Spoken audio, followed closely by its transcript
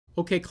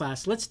Okay,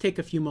 class, let's take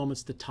a few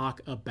moments to talk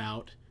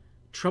about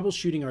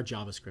troubleshooting our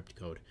JavaScript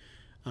code.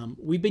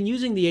 We've been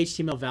using the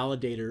HTML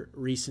Validator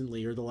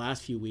recently, or the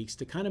last few weeks,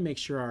 to kind of make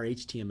sure our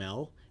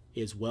HTML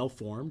is well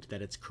formed,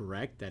 that it's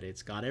correct, that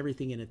it's got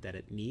everything in it that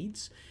it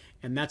needs.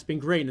 And that's been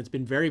great, and it's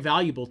been very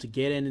valuable to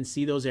get in and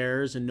see those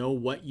errors and know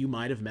what you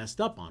might have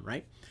messed up on,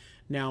 right?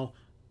 Now,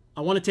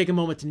 I want to take a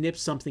moment to nip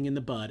something in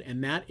the bud,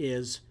 and that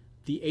is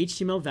the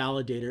HTML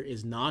Validator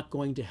is not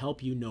going to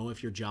help you know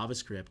if your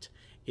JavaScript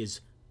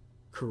is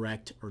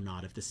correct or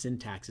not, if the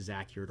syntax is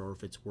accurate or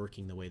if it's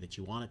working the way that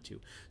you want it to.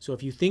 So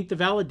if you think the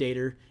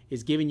validator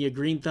is giving you a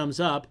green thumbs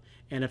up,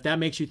 and if that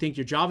makes you think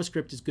your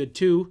JavaScript is good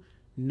too,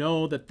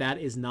 know that that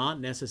is not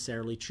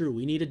necessarily true.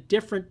 We need a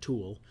different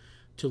tool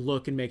to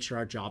look and make sure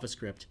our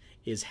JavaScript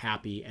is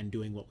happy and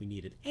doing what we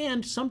needed.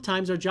 And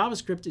sometimes our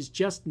JavaScript is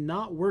just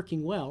not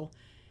working well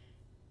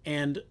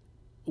and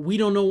we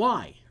don't know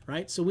why,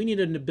 right? So we need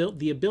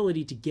the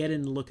ability to get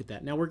in and look at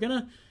that. Now we're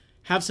going to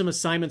have some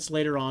assignments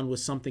later on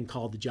with something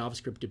called the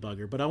JavaScript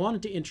Debugger, but I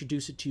wanted to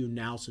introduce it to you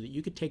now so that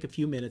you could take a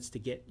few minutes to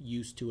get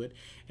used to it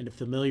and to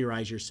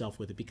familiarize yourself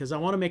with it, because I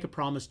want to make a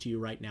promise to you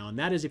right now, and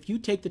that is if you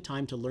take the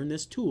time to learn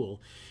this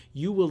tool,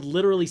 you will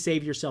literally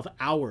save yourself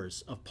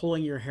hours of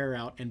pulling your hair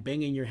out and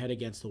banging your head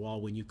against the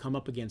wall when you come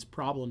up against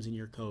problems in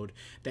your code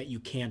that you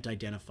can't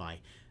identify.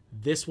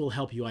 This will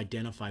help you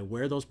identify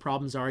where those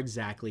problems are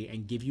exactly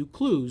and give you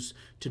clues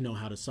to know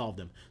how to solve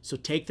them. So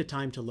take the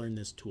time to learn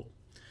this tool.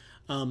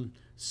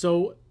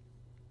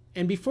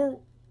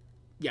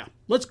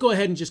 Let's go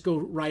ahead and just go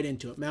right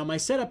into it. Now, my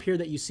setup here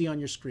that you see on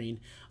your screen,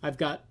 I've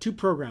got two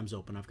programs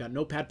open. I've got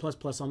Notepad++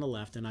 on the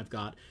left, and I've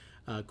got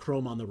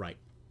Chrome on the right.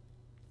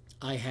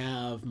 I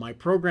have my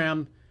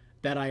program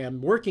that I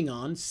am working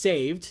on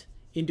saved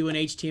into an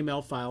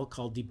HTML file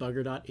called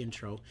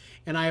debugger.intro,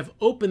 and I have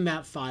opened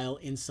that file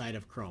inside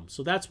of Chrome.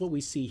 So that's what we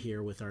see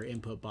here with our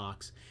input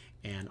box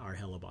and our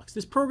hello box.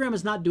 This program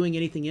is not doing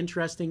anything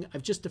interesting.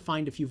 I've just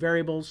defined a few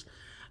variables.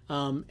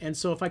 And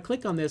so if I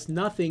click on this,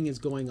 nothing is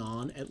going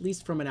on, at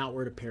least from an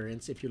outward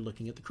appearance if you're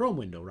looking at the Chrome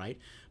window, right?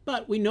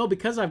 But we know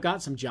because I've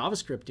got some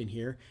JavaScript in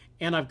here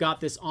and I've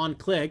got this on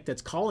click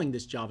that's calling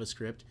this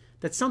JavaScript,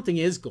 that something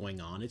is going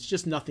on. It's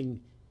just nothing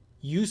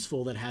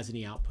useful that has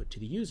any output to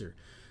the user.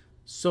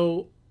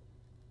 So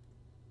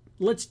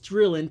let's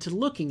drill into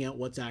looking at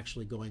what's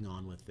actually going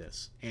on with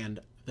this and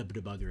the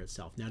debugger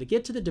itself. Now, to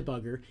get to the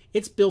debugger,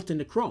 it's built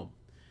into Chrome,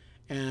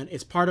 and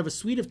it's part of a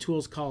suite of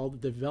tools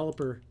called the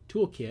Developer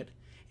Toolkit.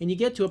 And you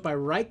get to it by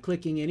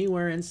right-clicking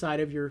anywhere inside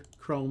of your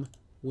Chrome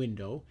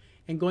window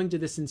and going to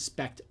this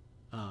Inspect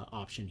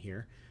option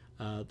here.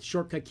 The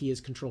shortcut key is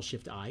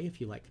Control-Shift-I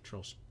if you like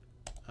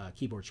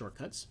keyboard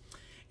shortcuts.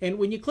 And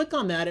when you click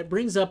on that, it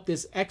brings up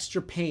this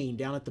extra pane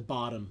down at the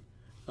bottom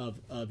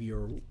of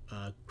your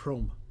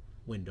Chrome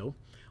window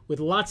with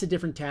lots of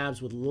different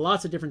tabs, with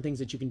lots of different things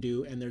that you can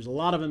do, and there's a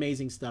lot of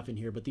amazing stuff in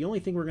here. But the only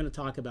thing we're going to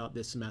talk about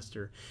this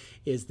semester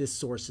is this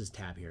Sources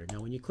tab here. Now,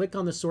 when you click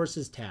on the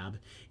Sources tab,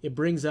 it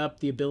brings up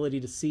the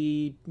ability to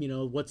see,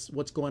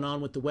 what's going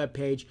on with the web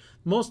page.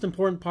 Most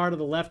important part of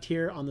the left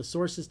here on the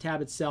Sources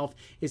tab itself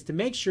is to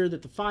make sure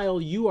that the file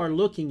you are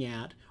looking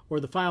at, or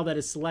the file that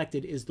is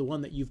selected, is the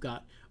one that you've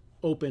got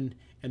open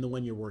and the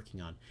one you're working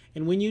on.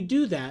 And when you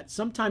do that,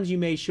 sometimes you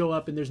may show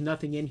up and there's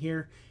nothing in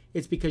here.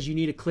 It's because you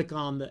need to click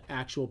on the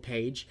actual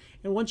page.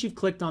 And once you've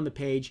clicked on the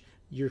page,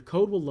 your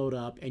code will load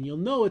up and you'll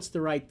know it's the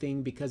right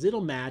thing because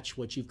it'll match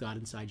what you've got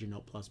inside your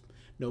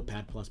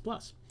Notepad++.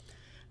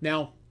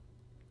 Now,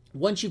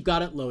 once you've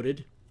got it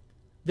loaded,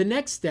 the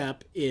next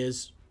step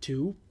is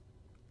to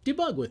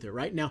debug with it,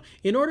 right? Now,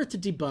 in order to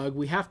debug,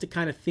 we have to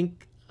kind of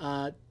think,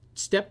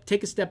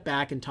 take a step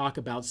back and talk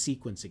about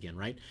sequence again,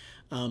 right?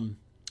 When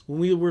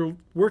we were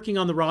working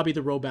on the Robbie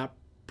the Robot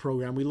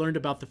program, we learned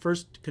about the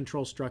first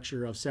control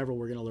structure of several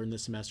we're going to learn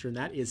this semester, and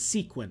that is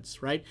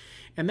sequence, right?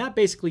 And that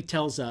basically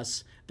tells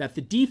us that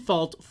the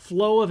default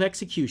flow of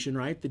execution,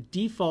 right, the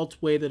default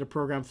way that a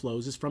program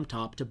flows is from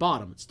top to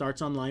bottom. It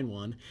starts on line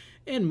 1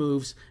 and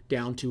moves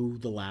down to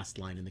the last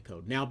line in the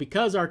code. Now,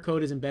 because our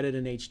code is embedded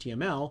in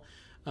HTML,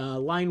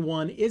 line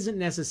 1 isn't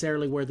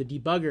necessarily where the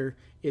debugger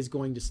is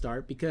going to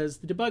start, because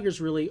the debugger is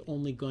really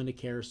only going to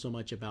care so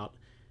much about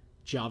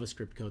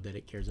JavaScript code that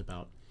it cares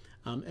about.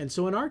 And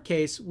so in our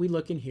case, we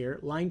look in here,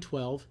 line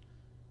 12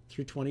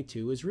 through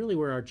 22 is really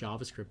where our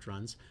JavaScript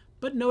runs.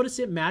 But notice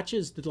it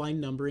matches the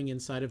line numbering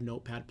inside of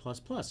Notepad++,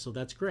 so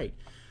that's great.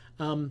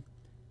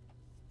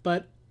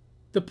 But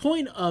the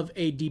point of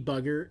a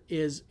debugger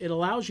is it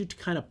allows you to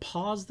kind of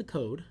pause the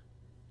code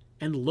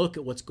and look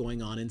at what's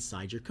going on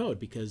inside your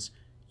code, because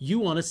you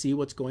want to see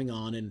what's going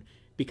on, and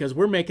because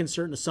we're making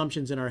certain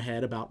assumptions in our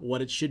head about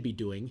what it should be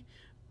doing,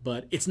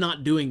 but it's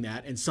not doing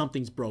that and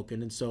something's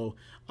broken. And so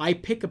I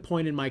pick a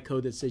point in my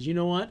code that says, you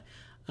know what,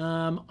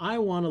 I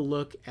want to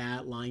look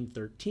at line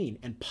 13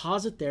 and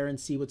pause it there and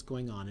see what's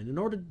going on. And in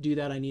order to do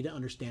that, I need to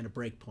understand a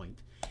breakpoint.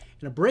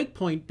 And a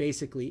breakpoint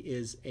basically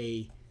is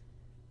a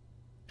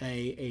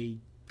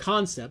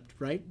concept,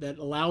 right, that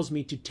allows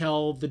me to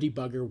tell the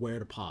debugger where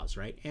to pause,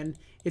 right? And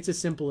it's as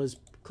simple as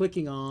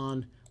clicking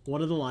on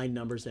one of the line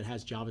numbers that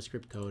has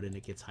JavaScript code, and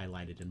it gets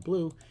highlighted in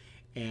blue,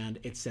 and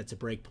it sets a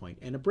breakpoint.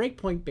 And a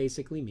breakpoint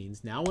basically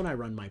means now when I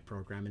run my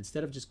program,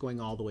 instead of just going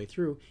all the way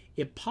through,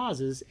 it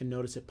pauses, and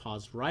notice it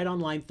paused right on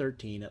line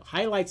 13. It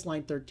highlights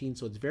line 13,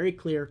 so it's very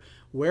clear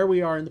where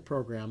we are in the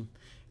program.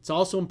 It's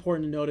also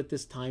important to note at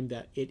this time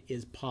that it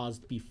is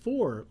paused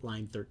before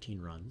line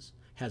 13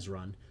 has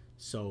run,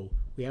 so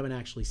we haven't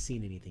actually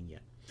seen anything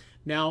yet.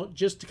 Now,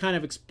 just to kind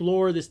of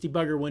explore this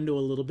debugger window a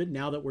little bit,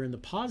 now that we're in the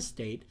pause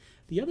state,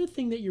 the other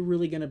thing that you're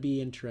really going to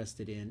be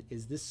interested in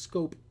is this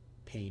scope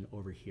pane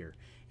over here.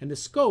 And the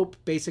scope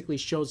basically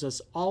shows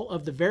us all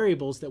of the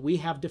variables that we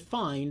have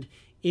defined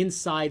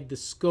inside the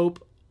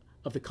scope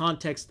of the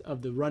context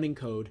of the running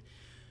code.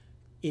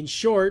 In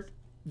short,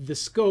 the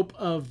scope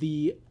of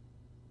the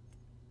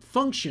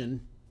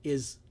function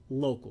is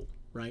local,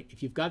 right?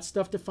 If you've got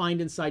stuff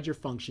defined inside your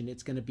function,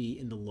 it's going to be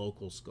in the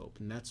local scope,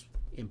 and that's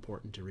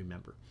important to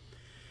remember.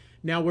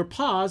 Now we're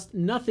paused,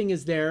 nothing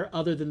is there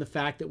other than the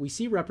fact that we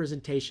see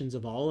representations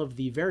of all of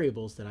the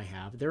variables that I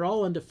have. They're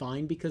all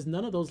undefined because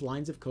none of those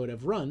lines of code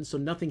have run, so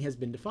nothing has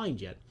been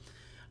defined yet.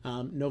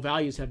 No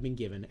values have been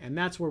given, and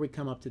that's where we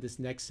come up to this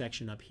next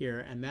section up here,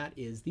 and that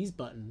is these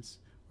buttons,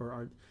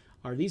 or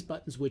are these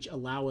buttons which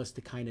allow us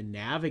to kind of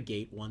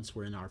navigate once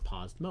we're in our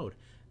paused mode.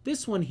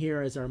 This one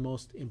here is our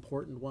most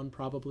important one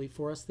probably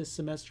for us this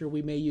semester.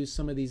 We may use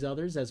some of these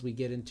others as we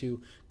get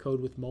into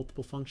code with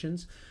multiple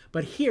functions.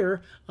 But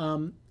here,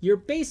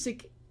 it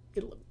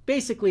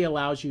basically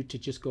allows you to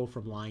just go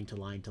from line to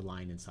line to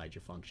line inside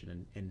your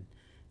function, and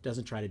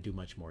doesn't try to do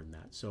much more than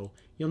that. So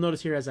you'll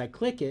notice here as I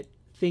click it,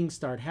 things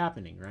start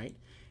happening, right?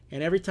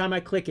 And every time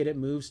I click it, it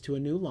moves to a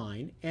new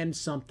line and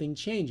something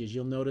changes.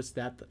 You'll notice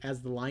that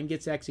as the line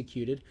gets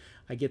executed,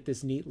 I get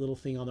this neat little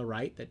thing on the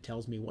right that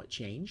tells me what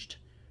changed,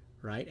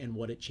 right, and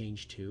what it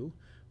changed to.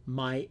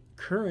 My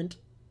current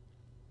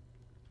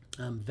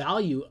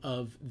value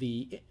of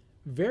the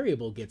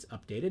variable gets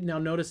updated. Now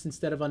notice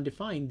instead of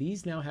undefined,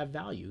 these now have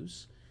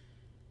values.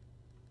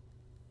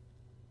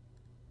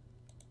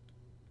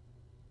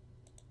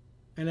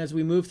 And as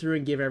we move through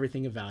and give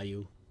everything a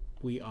value,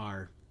 we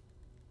are,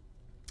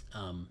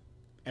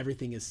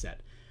 everything is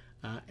set.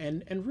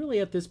 And really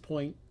at this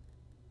point,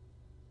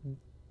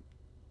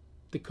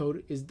 the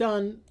code is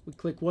done. We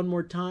click one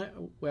more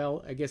time.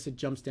 Well, I guess it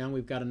jumps down.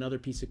 We've got another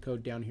piece of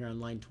code down here on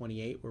line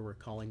 28 where we're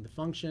calling the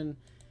function.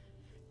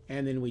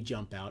 And then we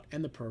jump out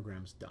and the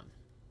program's done.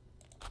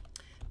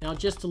 Now,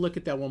 just to look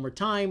at that one more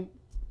time,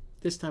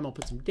 this time I'll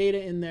put some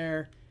data in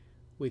there.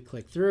 We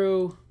click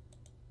through.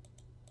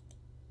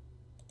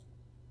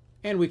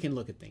 And we can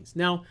look at things.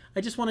 Now,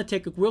 I just want to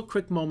take a real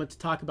quick moment to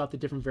talk about the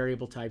different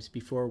variable types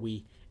before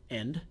we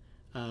end.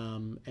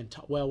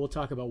 Well, we'll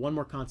talk about one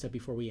more concept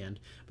before we end.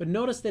 But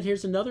notice that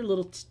here's another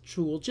little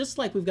tool. Just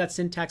like we've got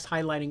syntax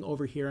highlighting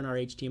over here in our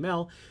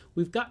HTML,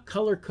 we've got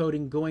color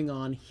coding going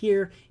on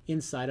here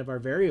inside of our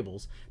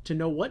variables to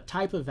know what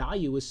type of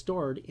value is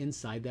stored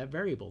inside that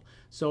variable.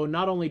 So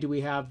not only do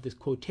we have the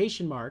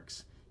quotation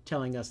marks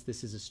telling us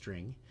this is a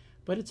string,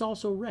 but it's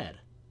also red,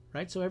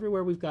 right? So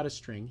everywhere we've got a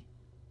string,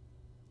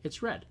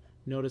 it's red.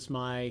 Notice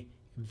my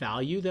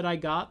value that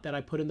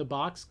I put in the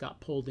box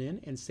got pulled in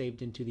and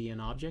saved into the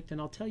object,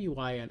 and I'll tell you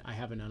why I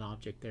have an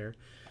object there.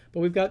 But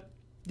we've got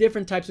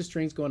different types of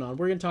strings going on.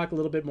 We're going to talk a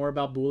little bit more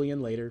about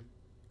Boolean later.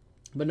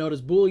 But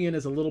notice Boolean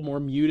is a little more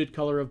muted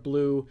color of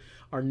blue.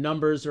 Our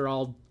numbers are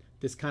all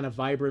this kind of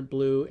vibrant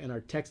blue, and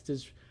our text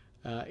is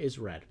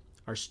red.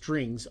 Our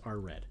strings are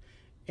red.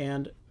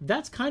 And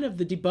that's kind of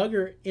the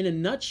debugger in a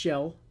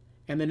nutshell,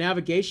 and the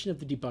navigation of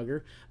the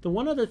debugger. The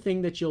one other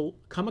thing that you'll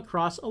come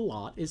across a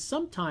lot is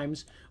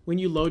sometimes when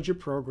you load your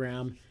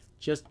program,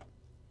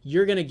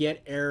 you're going to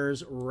get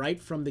errors right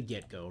from the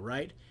get-go,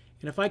 right?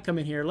 And if I come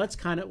in here,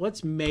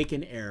 let's make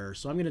an error.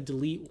 So I'm going to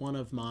delete one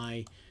of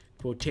my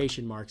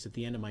quotation marks at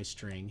the end of my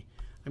string.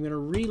 I'm going to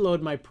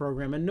reload my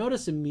program, and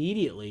notice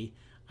immediately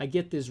I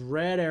get this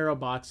red arrow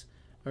box,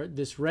 or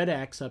this red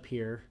X up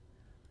here,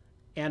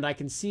 and I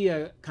can see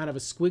a kind of a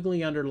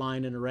squiggly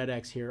underline and a red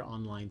X here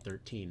on line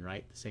 13,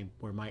 right? The same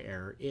where my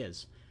error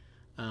is.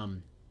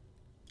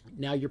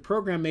 Now your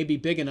program may be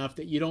big enough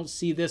that you don't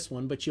see this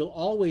one, but you'll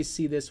always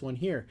see this one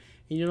here.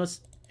 And you notice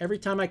every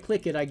time I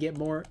click it, I get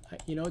more,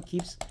 it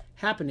keeps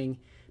happening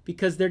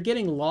because they're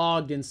getting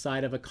logged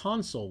inside of a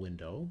console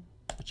window,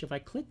 which if I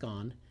click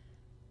on,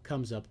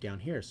 comes up down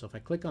here. So if I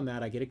click on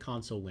that, I get a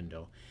console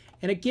window.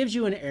 And it gives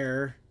you an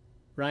error,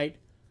 right,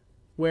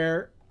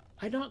 where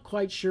I'm not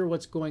quite sure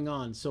what's going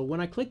on. So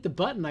when I click the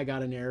button, I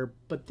got an error,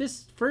 but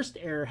this first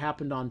error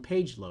happened on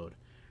page load,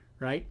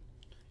 right?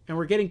 And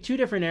we're getting two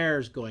different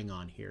errors going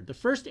on here. The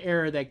first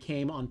error that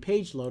came on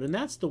page load, and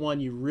that's the one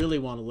you really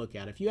want to look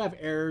at. If you have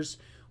errors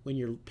when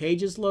your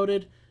page is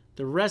loaded,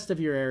 the rest of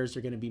your errors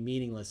are going to be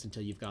meaningless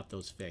until you've got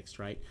those fixed,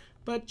 right?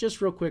 But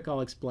just real quick, I'll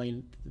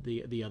explain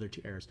the other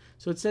two errors.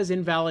 So it says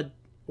invalid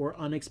or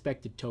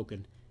unexpected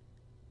token.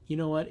 You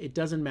know what? It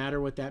doesn't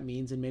matter what that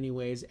means in many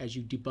ways. As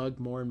you debug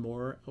more and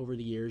more over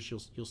the years,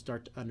 you'll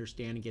start to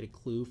understand and get a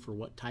clue for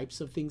what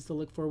types of things to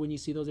look for when you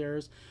see those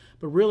errors.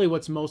 But really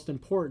what's most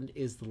important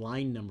is the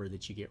line number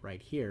that you get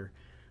right here,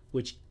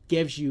 which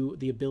gives you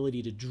the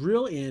ability to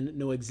drill in,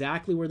 know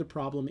exactly where the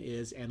problem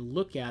is, and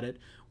look at it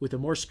with a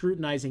more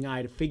scrutinizing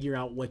eye to figure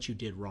out what you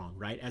did wrong,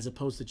 right? As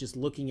opposed to just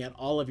looking at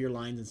all of your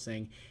lines and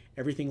saying,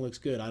 everything looks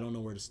good, I don't know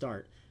where to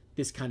start.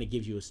 This kind of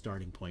gives you a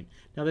starting point.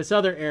 Now, this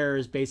other error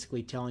is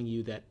basically telling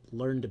you that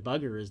learn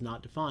debugger is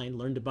not defined.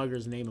 Learn debugger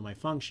is the name of my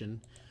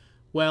function.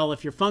 Well,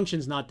 if your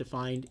function's not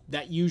defined,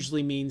 that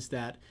usually means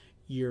that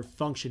your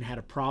function had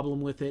a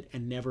problem with it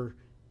and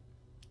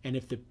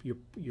if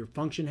your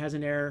function has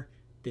an error,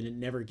 then it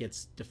never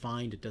gets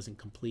defined. It doesn't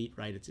complete,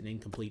 right? It's an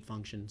incomplete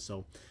function.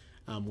 So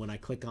when I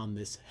click on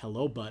this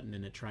hello button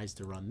and it tries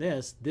to run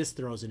this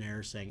throws an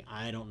error saying,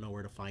 I don't know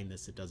where to find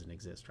this. It doesn't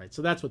exist, right?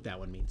 So that's what that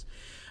one means.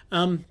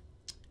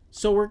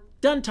 So we're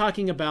done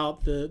talking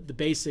about the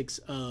basics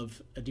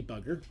of a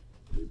debugger.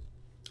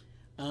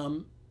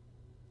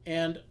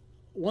 And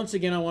once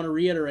again, I want to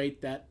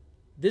reiterate that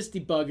this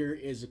debugger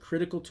is a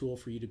critical tool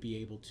for you to be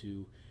able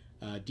to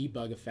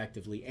debug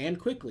effectively and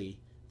quickly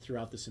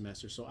throughout the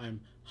semester. So I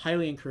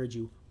highly encourage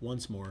you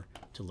once more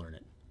to learn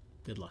it.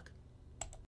 Good luck.